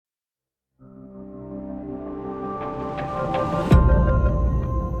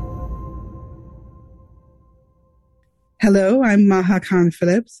Hello, I'm Maha Khan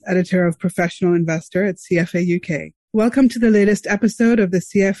Phillips, editor of Professional Investor at CFA UK. Welcome to the latest episode of the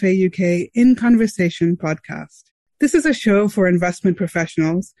CFA UK In Conversation podcast. This is a show for investment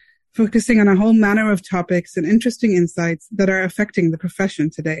professionals focusing on a whole manner of topics and interesting insights that are affecting the profession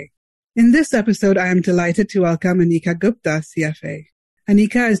today. In this episode, I am delighted to welcome Anika Gupta, CFA.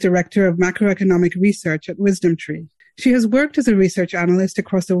 Anika is Director of Macroeconomic Research at WisdomTree. She has worked as a research analyst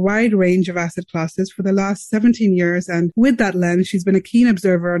across a wide range of asset classes for the last 17 years, and with that lens, she's been a keen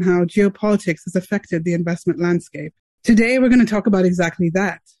observer on how geopolitics has affected the investment landscape. Today, we're going to talk about exactly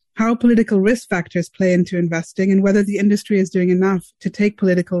that, how political risk factors play into investing and whether the industry is doing enough to take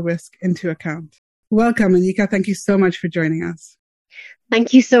political risk into account. Welcome, Anika. Thank you so much for joining us.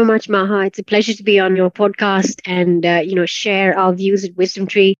 Thank you so much, Maha. It's a pleasure to be on your podcast and, share our views at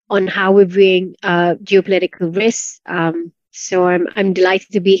WisdomTree on how we're viewing geopolitical risks. So I'm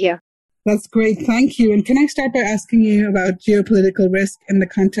delighted to be here. That's great. Thank you. And can I start by asking you about geopolitical risk in the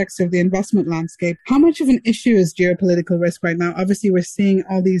context of the investment landscape? How much of an issue is geopolitical risk right now? Obviously, we're seeing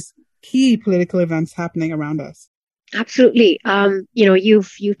all these key political events happening around us. Absolutely.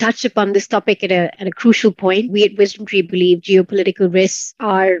 You touched upon this topic at a crucial point. We at WisdomTree believe geopolitical risks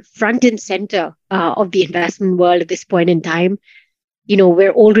are front and center of the investment world at this point in time.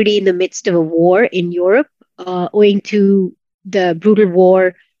 We're already in the midst of a war in Europe, owing to the brutal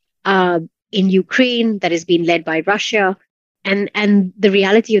war in Ukraine that is being led by Russia. And the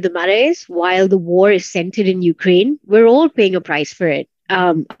reality of the matter is, while the war is centered in Ukraine, we're all paying a price for it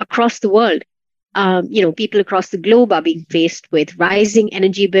across the world. People across the globe are being faced with rising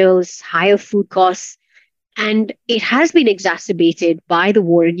energy bills, higher food costs, and it has been exacerbated by the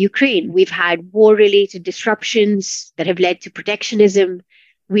war in Ukraine. We've had war-related disruptions that have led to protectionism.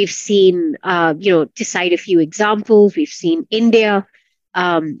 We've seen, to cite a few examples, we've seen India,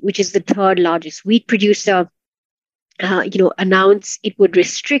 which is the third largest wheat producer, announce it would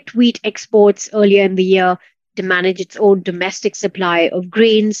restrict wheat exports earlier in the year to manage its own domestic supply of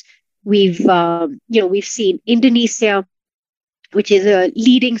grains. We've seen Indonesia, which is a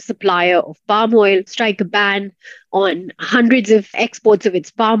leading supplier of palm oil, strike a ban on hundreds of exports of its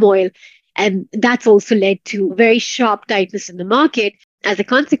palm oil. And that's also led to very sharp tightness in the market. As a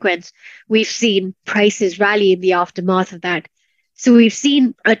consequence, we've seen prices rally in the aftermath of that. So we've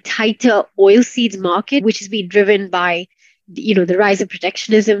seen a tighter oilseeds market, which has been driven by the rise of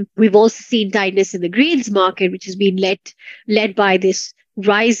protectionism. We've also seen tightness in the grains market, which has been led by this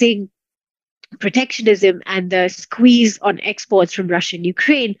rising protectionism and the squeeze on exports from Russia and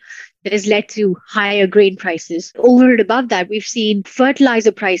Ukraine that has led to higher grain prices. Over and above that, we've seen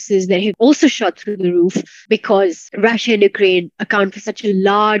fertilizer prices that have also shot through the roof because Russia and Ukraine account for such a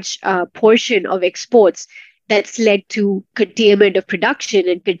large portion of exports. That's led to curtailment of production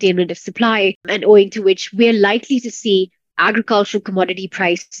and curtailment of supply, and owing to which we're likely to see agricultural commodity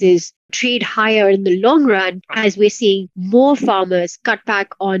prices trade higher in the long run as we're seeing more farmers cut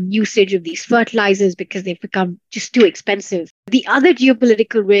back on usage of these fertilizers because they've become just too expensive. The other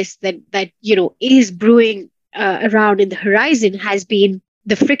geopolitical risk that is brewing around in the horizon has been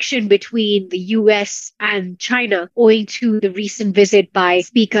the friction between the US and China, owing to the recent visit by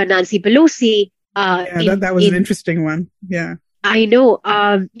Speaker Nancy Pelosi. That was an interesting one. Yeah, I know.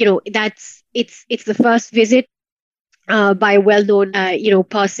 It's the first visit by a well-known,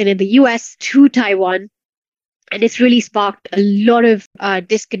 person in the US to Taiwan. And it's really sparked a lot of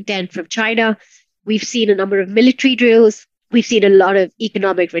discontent from China. We've seen a number of military drills. We've seen a lot of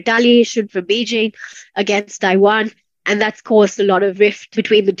economic retaliation from Beijing against Taiwan. And that's caused a lot of rift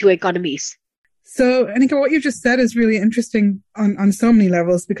between the two economies. So, Anika, what you just said is really interesting on so many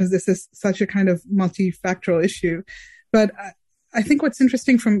levels because this is such a kind of multifactorial issue. But I think what's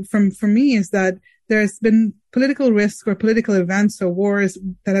interesting for me is that there's been political risk or political events or wars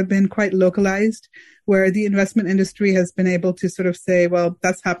that have been quite localized, where the investment industry has been able to sort of say, well,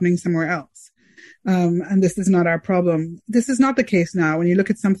 that's happening somewhere else. And this is not our problem. This is not the case now. When you look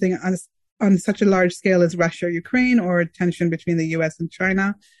at something on such a large scale as Russia, Ukraine, or tension between the US and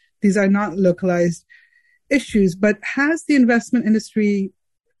China, these are not localized issues. But has the investment industry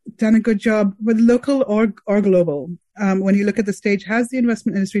done a good job, with local or global? When you look at the stage, has the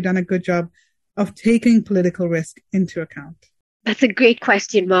investment industry done a good job of taking political risk into account? That's a great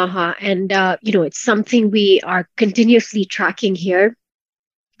question, Maha. And, it's something we are continuously tracking here.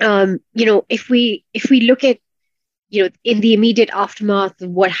 If we look at, in the immediate aftermath of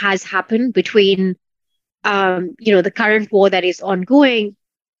what has happened between, the current war that is ongoing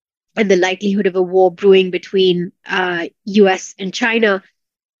and the likelihood of a war brewing between US and China,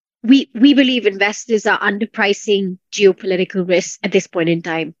 we believe investors are underpricing geopolitical risks at this point in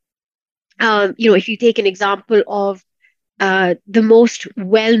time. If you take an example of the most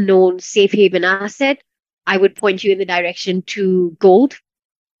well-known safe haven asset, I would point you in the direction to gold.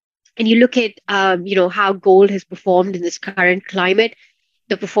 And you look at, how gold has performed in this current climate.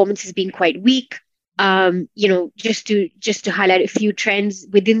 The performance has been quite weak. Just to highlight a few trends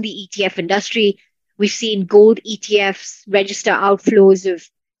within the ETF industry, we've seen gold ETFs register outflows of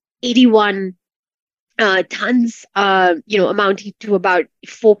 81 tons, amounting to about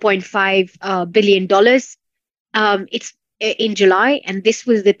 $4.5 billion. It's in July, and this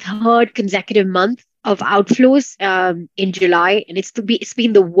was the third consecutive month of outflows in July, and it's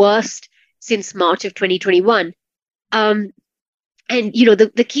been the worst since March of 2021. And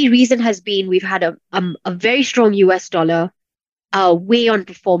the key reason has been we've had a very strong US dollar weigh on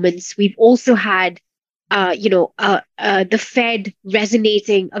performance. We've also had the Fed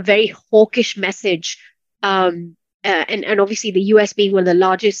resonating a very hawkish message, and obviously the US being one of the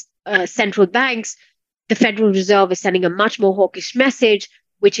largest central banks, the Federal Reserve is sending a much more hawkish message,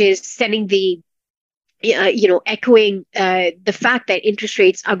 which is sending echoing the fact that interest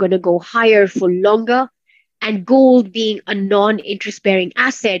rates are going to go higher for longer, and gold being a non-interest bearing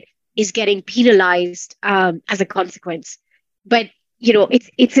asset is getting penalized as a consequence. But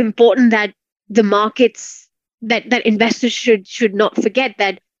it's important that the markets that investors should not forget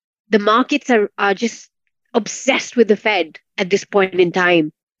that the markets are just obsessed with the Fed at this point in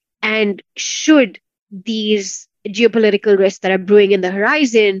time, and should these geopolitical risks that are brewing in the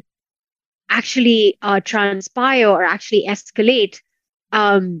horizon actually transpire or actually escalate,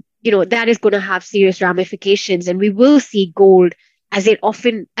 that is going to have serious ramifications, and we will see gold, as it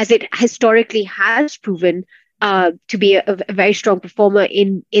historically has proven to be a very strong performer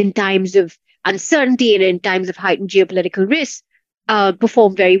in times of uncertainty and in times of heightened geopolitical risk,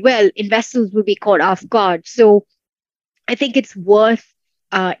 perform very well. Investors will be caught off guard. So I think it's worth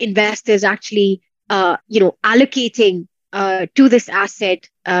investors actually, allocating to this asset,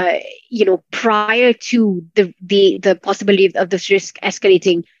 prior to the possibility of this risk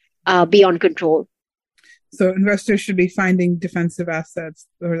escalating beyond control. So investors should be finding defensive assets,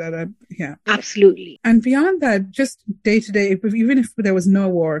 or yeah. Absolutely. And beyond that, just day to day, even if there was no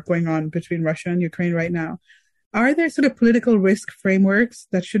war going on between Russia and Ukraine right now, are there sort of political risk frameworks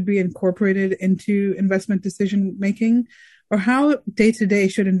that should be incorporated into investment decision making? Or how day to day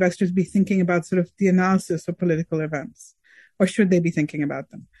should investors be thinking about sort of the analysis of political events? Or should they be thinking about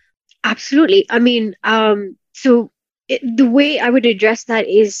them? Absolutely. I mean, the way I would address that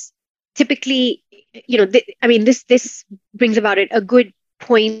is typically, this brings about it a good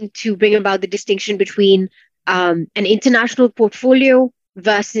point to bring about the distinction between an international portfolio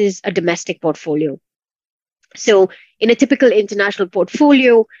versus a domestic portfolio. So in a typical international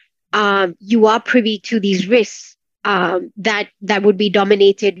portfolio, you are privy to these risks that would be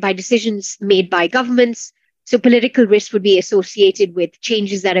dominated by decisions made by governments. So political risk would be associated with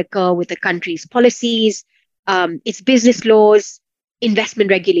changes that occur with the country's policies, its business laws, investment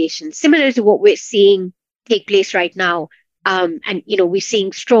regulations, similar to what we're seeing take place right now. We're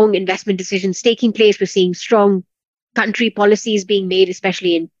seeing strong investment decisions taking place. We're seeing strong country policies being made,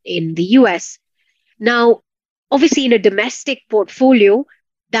 especially in the US. Now, obviously, in a domestic portfolio,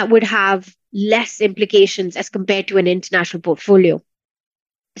 that would have less implications as compared to an international portfolio.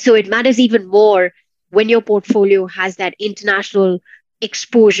 So it matters even more when your portfolio has that international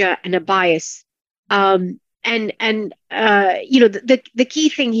exposure and a bias. The key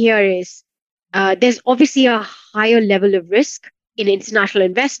thing here is there's obviously a higher level of risk in international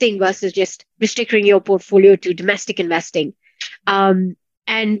investing versus just restricting your portfolio to domestic investing.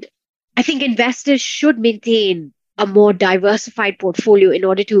 And I think investors should maintain a more diversified portfolio in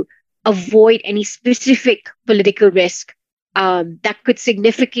order to avoid any specific political risk that could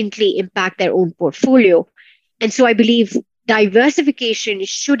significantly impact their own portfolio. And so I believe diversification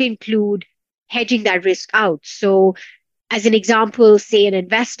should include hedging that risk out. So as an example, say an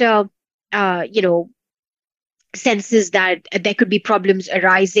investor, senses that there could be problems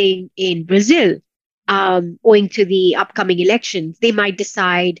arising in Brazil owing to the upcoming elections. They might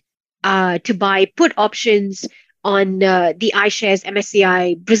decide to buy put options on the iShares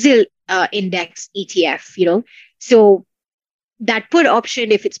MSCI Brazil index ETF, So that put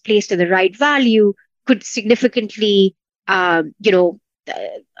option, if it's placed at the right value, could significantly,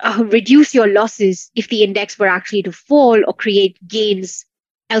 reduce your losses if the index were actually to fall or create gains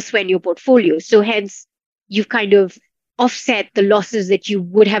elsewhere in your portfolio. So hence, you've kind of offset the losses that you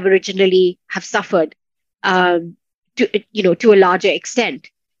would have originally have suffered to a larger extent.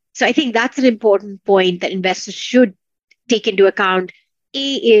 So I think that's an important point that investors should take into account.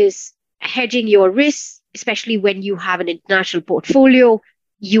 A is hedging your risks, especially when you have an international portfolio.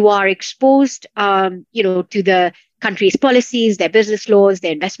 you are exposed, to the country's policies, their business laws,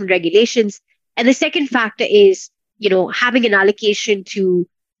 their investment regulations. And the second factor is, having an allocation to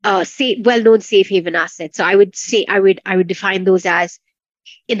well-known safe haven assets. So I would say I would define those as,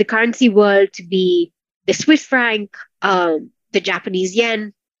 in the currency world, to be the Swiss franc, the Japanese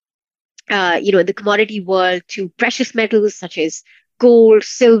yen, in the commodity world, to precious metals such as gold,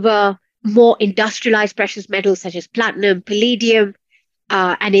 silver, more industrialized precious metals such as platinum, palladium,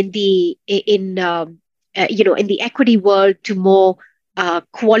 and in the equity world, to more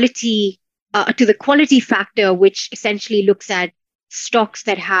quality, to the quality factor, which essentially looks at stocks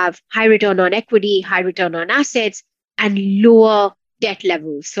that have high return on equity, high return on assets, and lower debt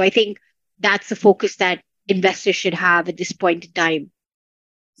levels. So I think that's the focus that investors should have at this point in time.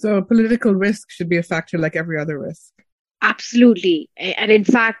 So political risk should be a factor like every other risk. Absolutely. And in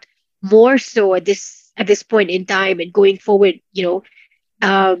fact, more so at this point in time and going forward,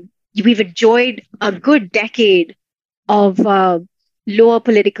 we've enjoyed a good decade of lower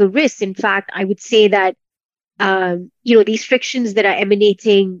political risks. In fact, I would say that these frictions that are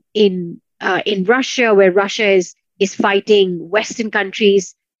emanating in Russia, where Russia is fighting Western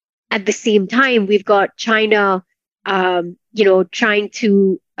countries. At the same time, we've got China, trying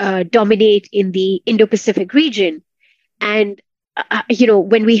to dominate in the Indo-Pacific region. And,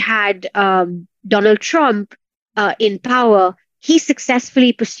 when we had Donald Trump in power, he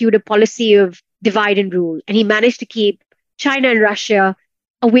successfully pursued a policy of divide and rule. And he managed to keep China and Russia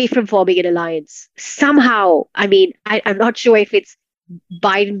away from forming an alliance. Somehow, I mean, I'm not sure if it's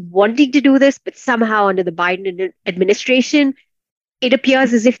Biden wanting to do this, but somehow under the Biden administration, it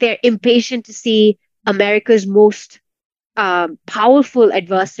appears as if they're impatient to see America's most powerful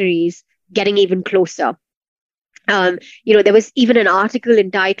adversaries getting even closer. There was even an article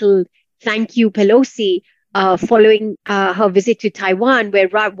entitled "Thank You, Pelosi," following her visit to Taiwan, where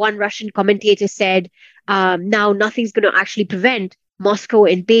one Russian commentator said, now nothing's going to actually prevent Moscow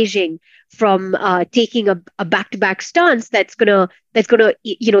and Beijing from taking a back-to-back stance that's gonna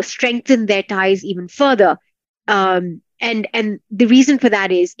strengthen their ties even further. And the reason for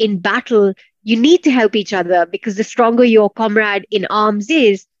that is, in battle, you need to help each other, because the stronger your comrade in arms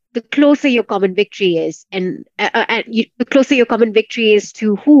is, the closer your common victory is, and the closer your common victory is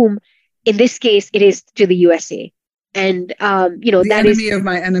to whom? In this case, it is to the USA. And the that enemy of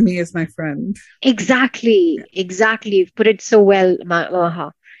my enemy is my friend. Exactly. You've put it so well,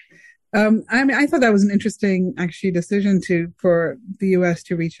 Maha. I thought that was an interesting, actually, decision for the US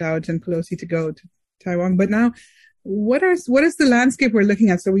to reach out and Pelosi to go to Taiwan. But now, what is the landscape we're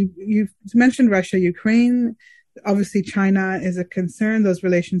looking at? So you've mentioned Russia, Ukraine. Obviously, China is a concern. Those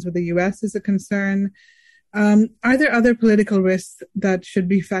relations with the US is a concern. Are there other political risks that should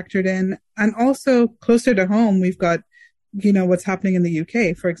be factored in? And also, closer to home, we've got, what's happening in the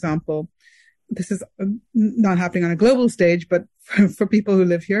UK, for example. This is not happening on a global stage, but for people who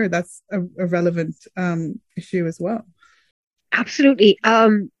live here, that's a relevant issue as well. Absolutely.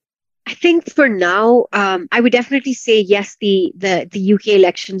 I think for now, I would definitely say yes, the UK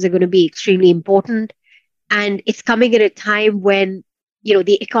elections are going to be extremely important. And it's coming at a time when,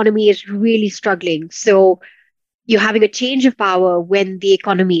 the economy is really struggling. So you're having a change of power when the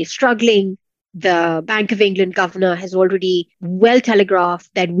economy is struggling. The Bank of England governor has already well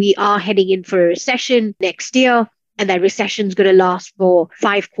telegraphed that we are heading in for a recession next year, and that recession is going to last for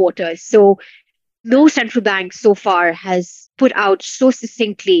 5 quarters. So no central bank so far has put out so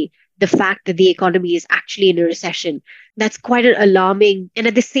succinctly the fact that the economy is actually in a recession. That's quite an alarming. And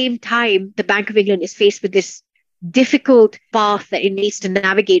at the same time, the Bank of England is faced with this difficult path that it needs to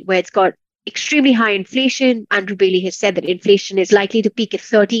navigate, where it's got extremely high inflation. Andrew Bailey has said that inflation is likely to peak at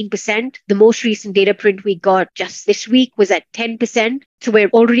 13%. The most recent data print we got just this week was at 10%. So we're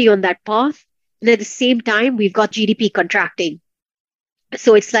already on that path. And at the same time, we've got GDP contracting.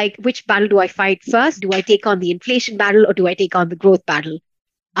 So it's like, which battle do I fight first? Do I take on the inflation battle, or do I take on the growth battle?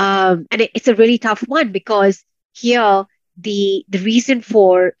 And it's a really tough one, because here the reason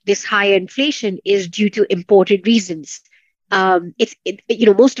for this higher inflation is due to imported reasons.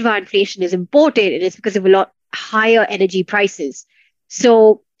 Most of our inflation is imported, and it's because of a lot higher energy prices.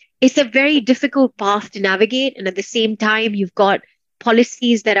 So it's a very difficult path to navigate. And at the same time, you've got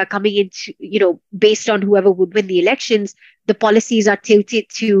policies that are coming into, based on whoever would win the elections, the policies are tilted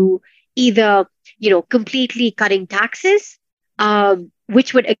to either, completely cutting taxes,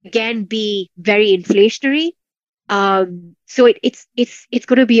 which would again be very inflationary. So it's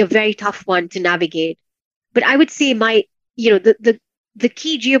going to be a very tough one to navigate. But I would say the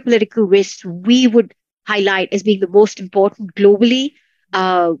key geopolitical risks we would highlight as being the most important globally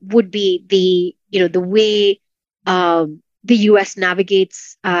would be the way the US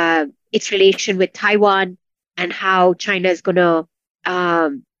navigates its relation with Taiwan and how China is going to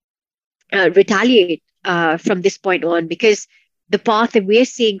um, retaliate from this point on, because the path that we're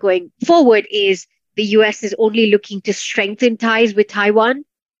seeing going forward is the US is only looking to strengthen ties with Taiwan,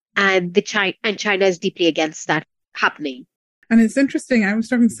 and China is deeply against that happening. And it's interesting. I was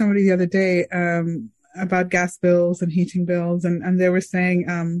talking to somebody the other day about gas bills and heating bills, and they were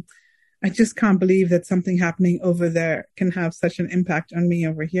saying, I just can't believe that something happening over there can have such an impact on me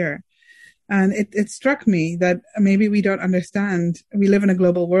over here. And it struck me that maybe we don't understand. We live in a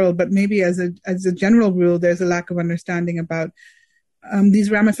global world, but maybe as a general rule, there's a lack of understanding about these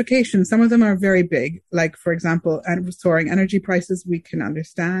ramifications. Some of them are very big, like, for example, soaring energy prices, we can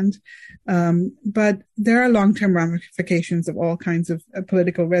understand. But there are long-term ramifications of all kinds of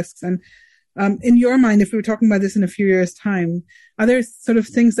political risks. And in your mind, if we were talking about this in a few years' time, are there sort of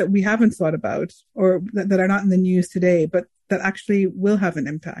things that we haven't thought about or that are not in the news today, but that actually will have an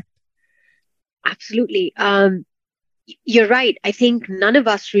impact? Absolutely. You're right. I think none of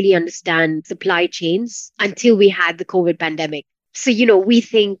us really understand supply chains until we had the COVID pandemic. So, we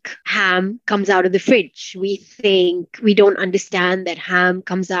think ham comes out of the fridge. We think we don't understand that ham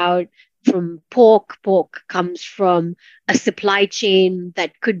comes out from pork. Pork comes from a supply chain that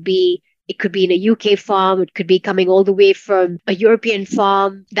it could be in a UK farm. It could be coming all the way from a European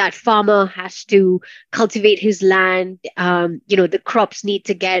farm. That farmer has to cultivate his land. The crops need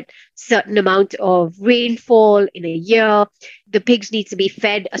to get certain amount of rainfall in a year. The pigs need to be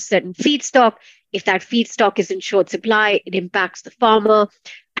fed a certain feedstock. If that feedstock is in short supply, it impacts the farmer.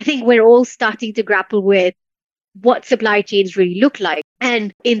 I think we're all starting to grapple with what supply chains really look like.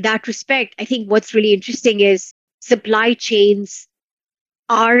 And in that respect, I think what's really interesting is supply chains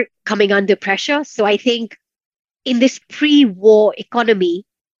are coming under pressure. So I think in this pre-war economy,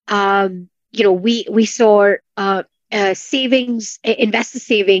 we saw investor savings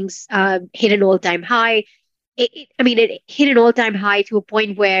hit an all-time high. It hit an all-time high to a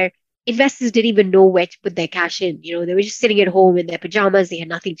point where investors didn't even know where to put their cash in. They were just sitting at home in their pajamas. They had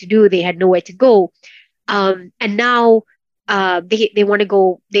nothing to do. They had nowhere to go. And now they want to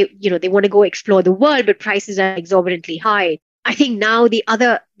go. They want to go explore the world, but prices are exorbitantly high. I think now the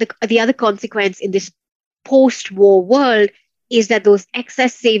other consequence in this post-war world is that those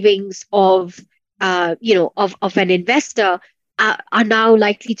excess savings of an investor are now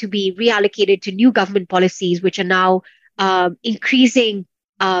likely to be reallocated to new government policies, which are now increasing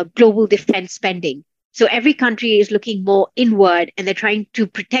global defense spending. So every country is looking more inward, and they're trying to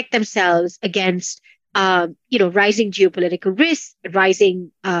protect themselves against rising geopolitical risks,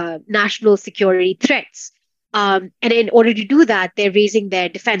 rising national security threats. And in order to do that, they're raising their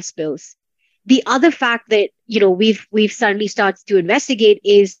defense bills. The other fact that we've suddenly started to investigate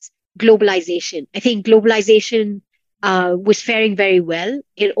is globalization. I think globalization was faring very well.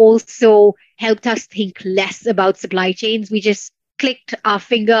 It also helped us think less about supply chains. We just clicked our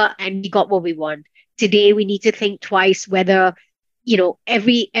finger and we got what we want. Today, we need to think twice whether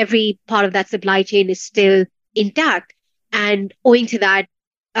every part of that supply chain is still intact. And owing to that,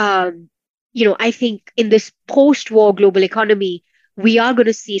 I think in this post-war global economy, we are going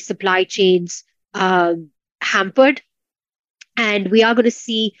to see supply chains hampered, and we are going to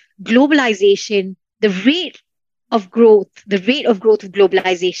see globalization, the rate of growth of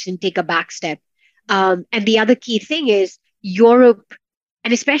globalization take a back step. And the other key thing is Europe,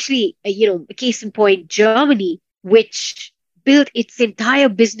 and especially, a case in point, Germany, which built its entire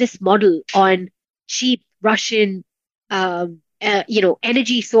business model on cheap Russian,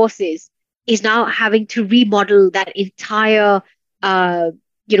 energy sources, is now having to remodel that entire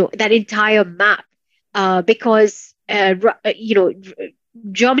map because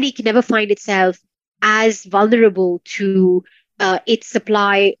Germany can never find itself as vulnerable to its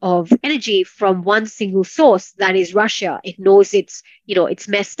supply of energy from one single source, that is Russia. It knows it's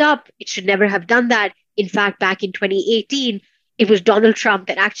messed up. It should never have done that. In fact, back in 2018, it was Donald Trump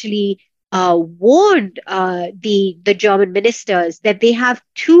that actually warned the German ministers that they have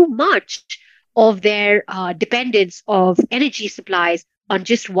too much of their dependence of energy supplies on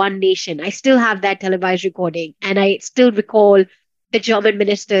just one nation. I still have that televised recording, and I still recall the German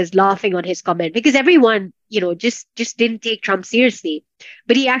ministers laughing on his comment because everyone, just didn't take Trump seriously.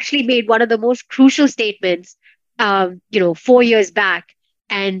 But he actually made one of the most crucial statements, 4 years back.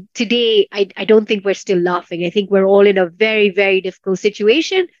 And today, I don't think we're still laughing. I think we're all in a very, very difficult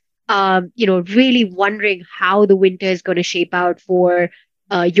situation. Really wondering how the winter is going to shape out for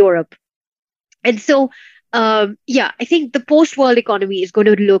Europe. And so, I think the post-world economy is going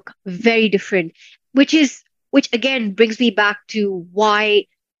to look very different, which again brings me back to why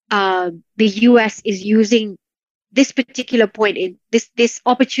the US is using this particular point in this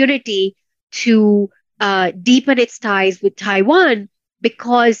opportunity to deepen its ties with Taiwan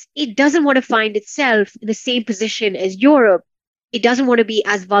because it doesn't want to find itself in the same position as Europe. It doesn't want to be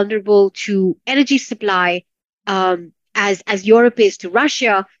as vulnerable to energy supply as Europe is to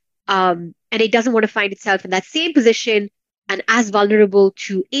Russia, and it doesn't want to find itself in that same position and as vulnerable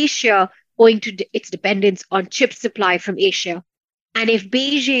to Asia owing to its dependence on chip supply from Asia. And if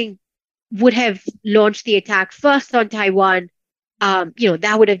Beijing would have launched the attack first on Taiwan,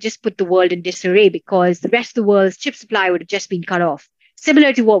 that would have just put the world in disarray because the rest of the world's chip supply would have just been cut off.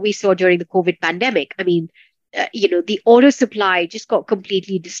 Similar to what we saw during the COVID pandemic. I mean, the auto supply just got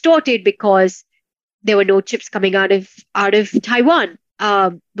completely distorted because there were no chips coming out of Taiwan,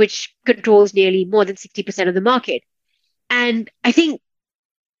 which controls nearly more than 60% of the market. And I think,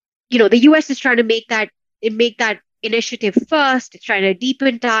 the US is trying to make that initiative first. It's trying to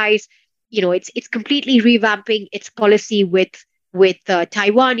deepen ties. It's completely revamping its policy with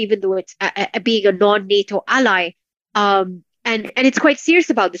Taiwan, even though it's being a non-NATO ally. And it's quite serious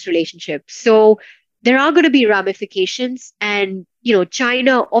about this relationship. So there are going to be ramifications. And,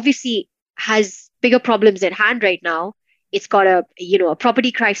 China obviously has bigger problems at hand right now. It's got a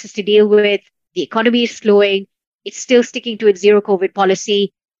property crisis to deal with. The economy is slowing. It's still sticking to its zero COVID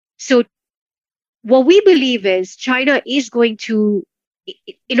policy. So what we believe is China is going to,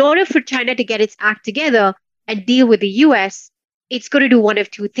 in order for China to get its act together and deal with the US, it's going to do one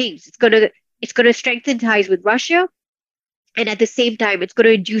of two things. It's going to strengthen ties with Russia, and at the same time, it's going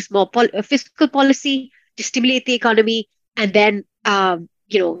to induce more fiscal policy to stimulate the economy, and then and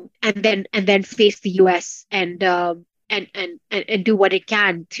then face the US and do what it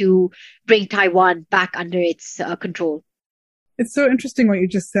can to bring Taiwan back under its control. It's so interesting what you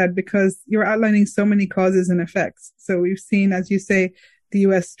just said because you're outlining so many causes and effects. So we've seen, as you say, the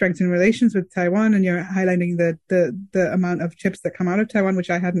U.S. strengthen relations with Taiwan, and you're highlighting the amount of chips that come out of Taiwan, which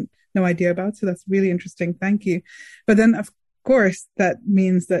I hadn't no idea about. So that's really interesting. Thank you. But then, of course, that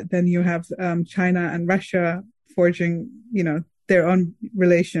means that then you have China and Russia forging, their own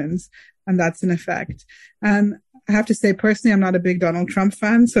relations, and that's an effect. And I have to say, personally, I'm not a big Donald Trump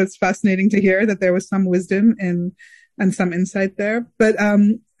fan, so it's fascinating to hear that there was some wisdom and some insight there, but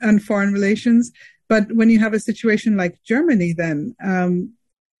and foreign relations. But when you have a situation like Germany, then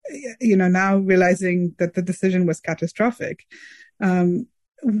now realizing that the decision was catastrophic,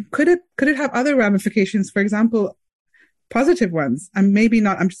 could it have other ramifications? For example, positive ones, and maybe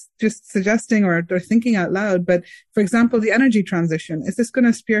not. I'm just suggesting or thinking out loud. But for example, the energy transition, is this going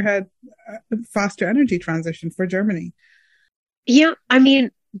to spearhead a faster energy transition for Germany? Yeah, I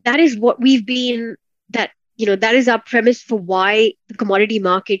mean that is what we've been that is our premise for why the commodity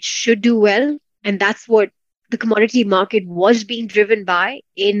market should do well. And that's what the commodity market was being driven by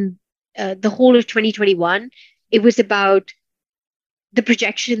in the whole of 2021. It was about the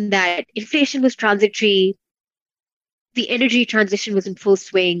projection that inflation was transitory, the energy transition was in full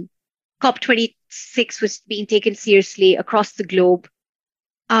swing, COP26 was being taken seriously across the globe.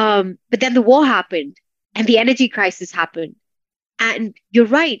 But then the war happened and the energy crisis happened. And you're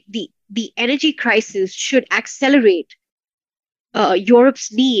right, the energy crisis should accelerate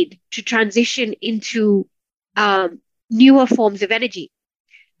Europe's need to transition into newer forms of energy,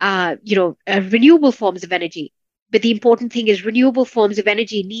 renewable forms of energy. But the important thing is renewable forms of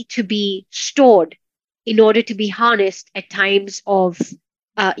energy need to be stored in order to be harnessed at times when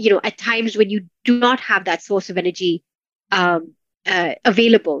you do not have that source of energy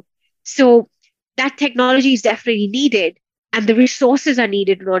available. So that technology is definitely needed. And the resources are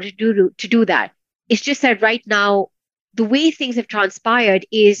needed in order to do that. It's just that right now, the way things have transpired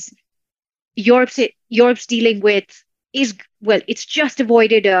is Europe's dealing with it's just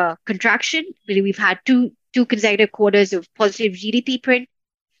avoided a contraction. We've had two consecutive quarters of positive GDP print,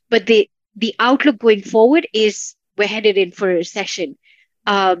 but the outlook going forward is we're headed in for a recession,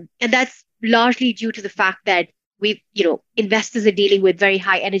 and that's largely due to the fact that investors are dealing with very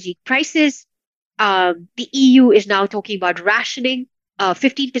high energy prices. The EU is now talking about rationing,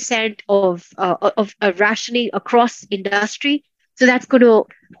 15% of rationing across industry. So that's going to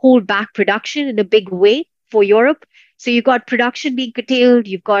hold back production in a big way for Europe. So you've got production being curtailed,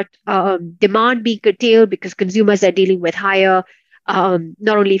 you've got demand being curtailed because consumers are dealing with higher,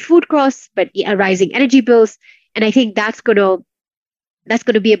 not only food costs, but rising energy bills. And I think that's going to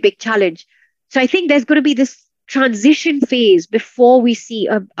be a big challenge. So I think there's going to be this transition phase before we see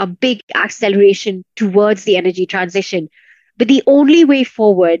a big acceleration towards the energy transition. But the only way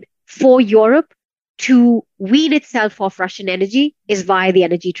forward for Europe to wean itself off Russian energy is via the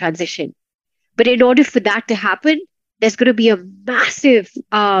energy transition. But in order for that to happen, there's going to be a massive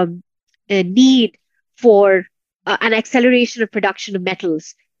need for an acceleration of production of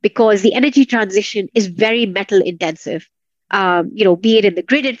metals because the energy transition is very metal intensive. Be it in the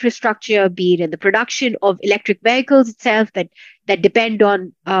grid infrastructure, be it in the production of electric vehicles itself that depend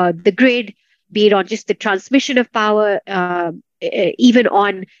on the grid, be it on just the transmission of power, even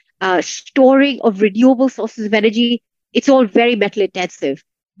on storing of renewable sources of energy. It's all very metal intensive,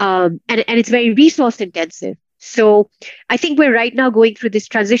 and it's very resource intensive. So I think we're right now going through this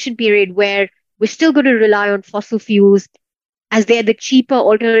transition period where we're still going to rely on fossil fuels as they're the cheaper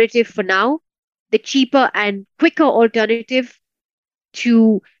alternative for now, the cheaper and quicker alternative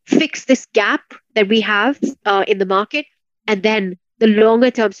to fix this gap that we have in the market. And then the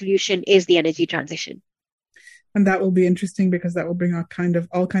longer term solution is the energy transition. And that will be interesting because that will bring out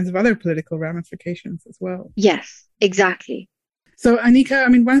all kinds of other political ramifications as well. Yes, exactly. So,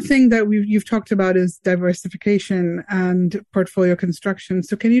 Anika, one thing that you've talked about is diversification and portfolio construction.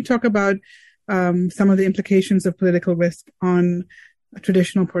 So can you talk about some of the implications of political risk on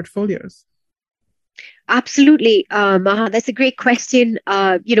traditional portfolios? Absolutely, Maha. That's a great question.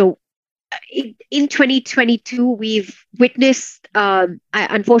 In 2022, we've witnessed,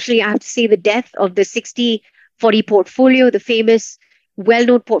 unfortunately, I have to say, the death of the 60-40 portfolio, the famous,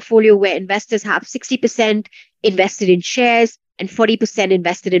 well-known portfolio where investors have 60% invested in shares and 40%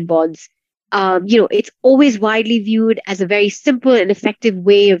 invested in bonds. It's always widely viewed as a very simple and effective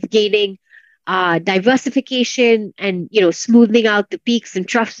way of gaining diversification and, smoothing out the peaks and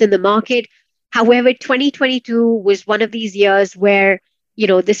troughs in the market. However, 2022 was one of these years where,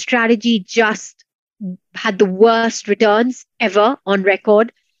 the strategy just had the worst returns ever on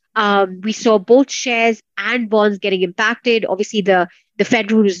record. We saw both shares and bonds getting impacted. Obviously, the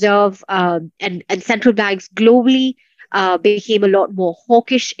Federal Reserve and central banks globally became a lot more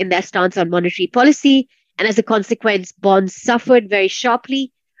hawkish in their stance on monetary policy. And as a consequence, bonds suffered very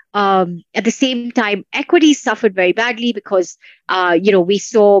sharply. At the same time, equities suffered very badly because, we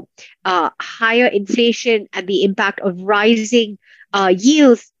saw higher inflation and the impact of rising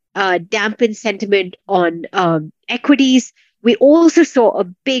yields dampen sentiment on equities. We also saw a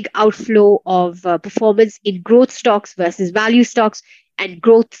big outflow of performance in growth stocks versus value stocks, and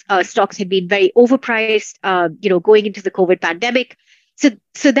growth stocks had been very overpriced, going into the COVID pandemic.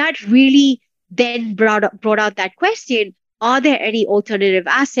 So that really then brought out that question: are there any alternative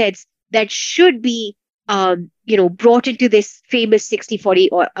assets that should be, brought into this famous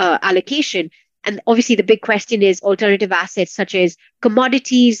 60-40 allocation? And obviously, the big question is alternative assets such as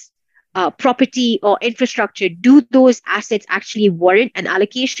commodities, property, or infrastructure. Do those assets actually warrant an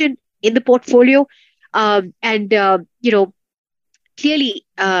allocation in the portfolio? Clearly,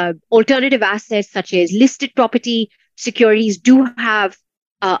 alternative assets such as listed property securities do have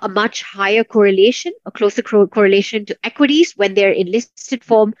a much higher correlation, a closer correlation to equities when they're in listed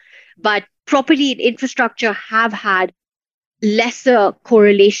form. But property and infrastructure have had lesser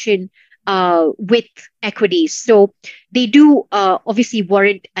correlation with equities. So they do obviously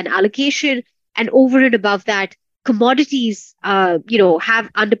warrant an allocation. And over and above that, commodities, have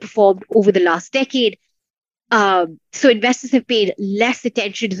underperformed over the last decade. So investors have paid less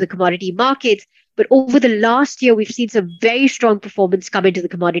attention to the commodity markets. But over the last year, we've seen some very strong performance come into the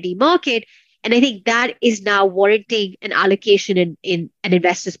commodity market. And I think that is now warranting an allocation in an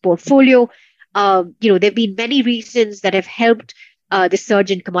investor's portfolio. There have been many reasons that have helped the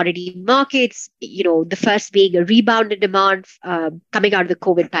surge in commodity markets, the first being a rebound in demand coming out of the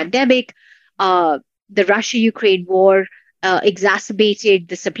COVID pandemic. The Russia-Ukraine war exacerbated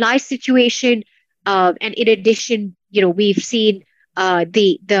the supply situation. And in addition, we've seen a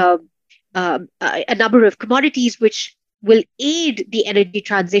number of commodities which will aid the energy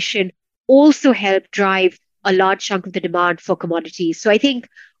transition also help drive a large chunk of the demand for commodities. So I think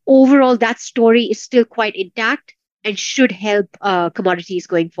overall that story is still quite intact and should help commodities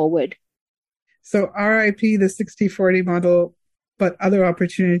going forward. So RIP the 60-40 model, but other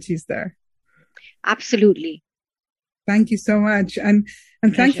opportunities there. Absolutely. Thank you so much. And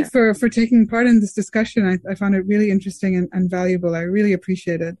thank you for taking part in this discussion. I found it really interesting and valuable. I really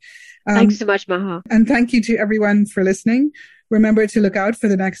appreciate it. Thanks so much, Maha. And thank you to everyone for listening. Remember to look out for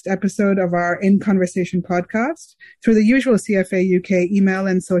the next episode of our In Conversation podcast through the usual CFA UK email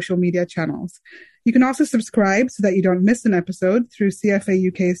and social media channels. You can also subscribe so that you don't miss an episode through CFA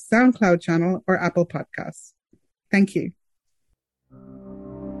UK's SoundCloud channel or Apple Podcasts. Thank you.